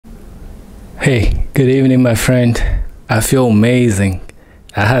Hey, good evening, my friend. I feel amazing.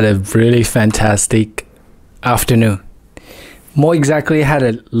 I had a really fantastic afternoon. More exactly, I had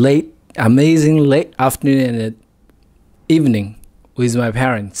a amazing late afternoon and evening with my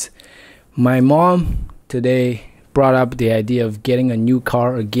parents. My mom today brought up the idea of getting a new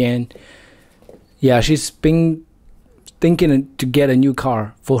car again. Yeah, she's been thinking to get a new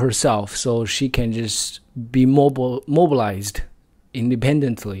car for herself so she can just be mobilized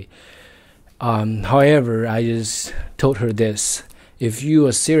independently. However, I just told her this. If you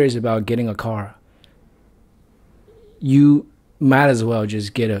are serious about getting a car, you might as well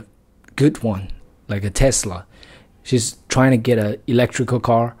just get a good one, like a Tesla. She's trying to get an electrical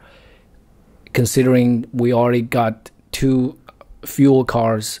car, considering we already got two fuel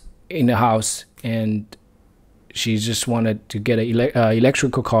cars in the house, and she just wanted to get an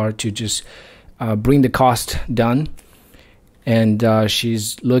electrical car to just bring the cost down. And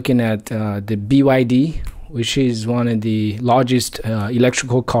she's looking at the BYD, which is one of the largest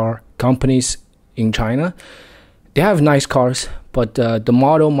electrical car companies in China. They have nice cars, but the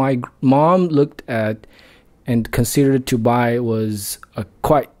model my mom looked at and considered to buy was a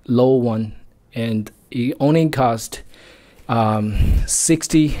quite low one, and it only cost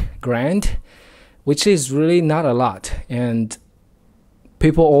 60 grand, which is really not a lot. And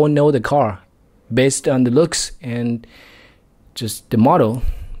people all know the car based on the looks and just the model.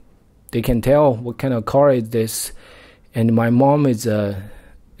 They can tell what kind of car is this. And my mom is a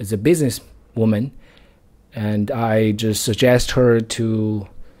business woman, and I just suggest her to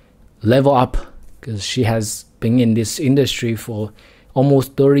level up, because she has been in this industry for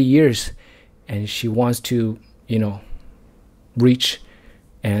almost 30 years, and she wants to, reach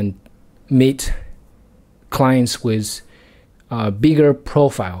and meet clients with a bigger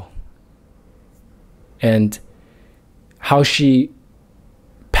profile. And how she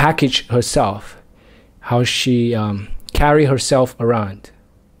package herself, how she carry herself around.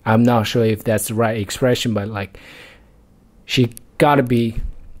 I'm not sure if that's the right expression, but like, she gotta be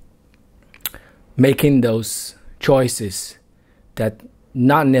making those choices that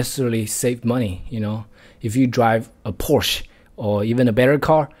not necessarily save money. If you drive a Porsche or even a better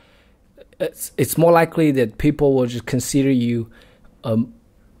car, it's more likely that people will just consider you a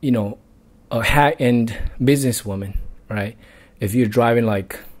high-end businesswoman. Right? If you're driving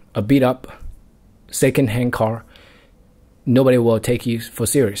like a beat up second-hand car, nobody will take you for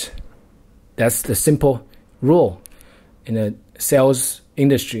serious. That's the simple rule in the sales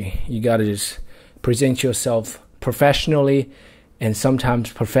industry. You gotta just present yourself professionally, and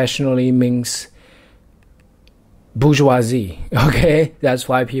sometimes professionally means bourgeoisie. Okay, that's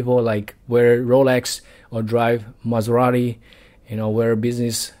why people like wear Rolex or drive Maserati, wear a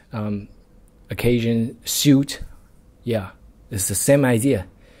business occasion suit. Yeah, it's the same idea.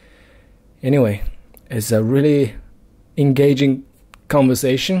 Anyway, it's a really engaging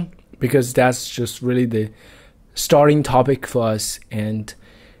conversation, because that's just really the starting topic for us. And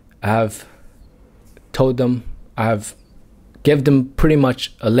I've given them pretty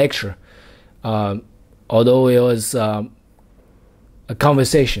much a lecture, although it was a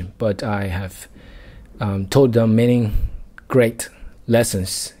conversation, but I have told them many great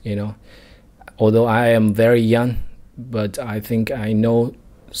lessons. Although I am very young, but I think I know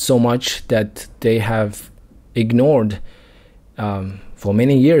so much that they have ignored. For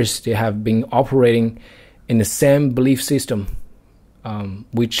many years, they have been operating in the same belief system,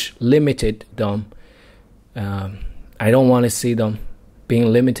 which limited them. I don't want to see them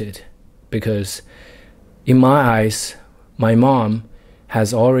being limited, because in my eyes, my mom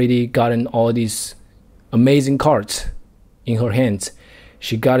has already gotten all these amazing cards in her hands.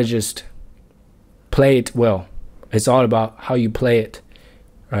 She gotta just play it well. It's all about how you play it,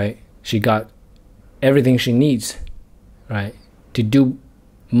 right? She got everything she needs, right, to do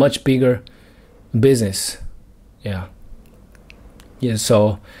much bigger business. Yeah.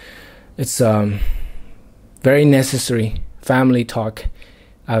 So it's very necessary family talk.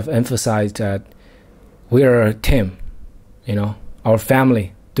 I've emphasized that we are a team. Our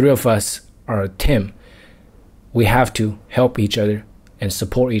family, three of us are a team. We have to help each other and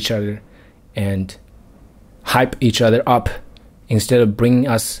support each other and hype each other up, instead of bring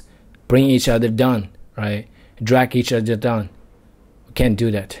each other down, right? Drag each other down. We can't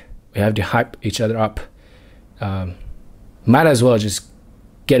do that. We have to hype each other up. Might as well just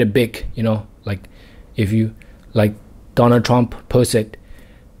get it big, like if you, like Donald Trump posted.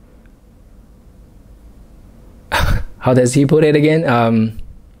 How does he put it again?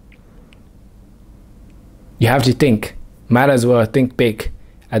 You have to think. Might as well think big.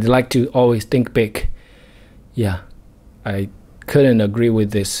 I'd like to always think big. Yeah, I couldn't agree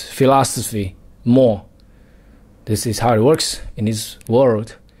with this philosophy more. This is how it works in this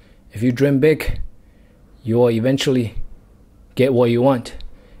world. If you dream big, you will eventually get what you want.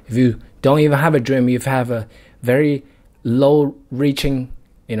 If you don't even have a dream, you have a very low-reaching,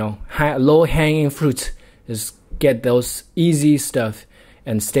 low-hanging fruit. Just get those easy stuff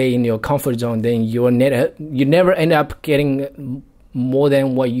and stay in your comfort zone. Then you never end up getting more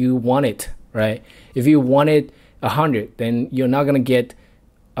than what you wanted, right? If you wanted 100, then you're not gonna get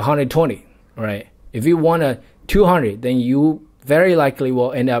 120, right? If you want a 200, then you very likely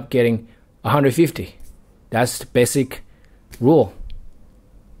will end up getting 150. That's the basic rule.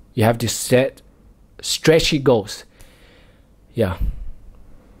 You have to set stretchy goals. Yeah.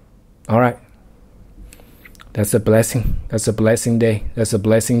 All right. That's a blessing. That's a blessing day. That's a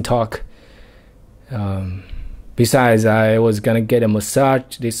blessing talk. Besides, I was gonna get a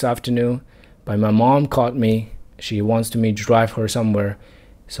massage this afternoon, but my mom called me. She wants me to drive her somewhere,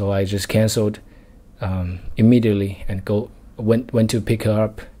 so I just canceled immediately and went to pick her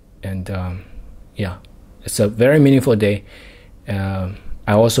up. And yeah, it's a very meaningful day. I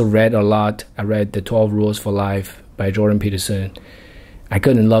also read a lot. I read The 12 Rules for Life by Jordan Peterson. I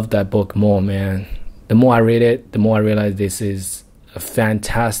couldn't love that book more, man. The more I read it, the more I realize this is a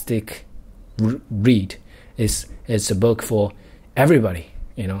fantastic read. It's a book for everybody.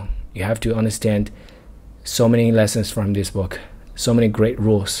 You have to understand so many lessons from this book, so many great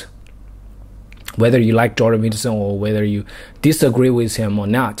rules. Whether you like Jordan Peterson or whether you disagree with him or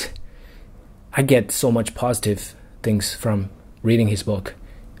not, I get so much positive things from reading his book.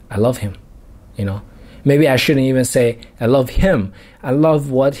 I love him, Maybe I shouldn't even say I love him. I love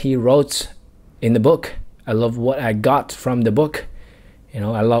what he wrote in the book. I love what I got from the book.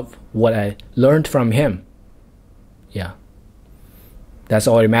 I love what I learned from him. Yeah. That's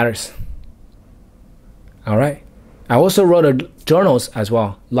all that matters. All right. I also wrote journals as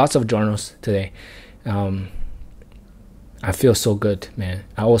well. Lots of journals today. I feel so good, man.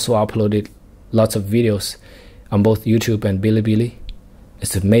 I also uploaded lots of videos on both YouTube and Bilibili.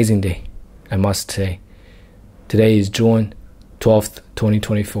 It's an amazing day, I must say. Today is June 12th,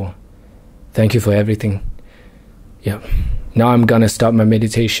 2024. Thank you for everything. Yeah. Now I'm gonna start my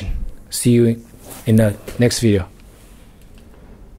meditation. See you in the next video.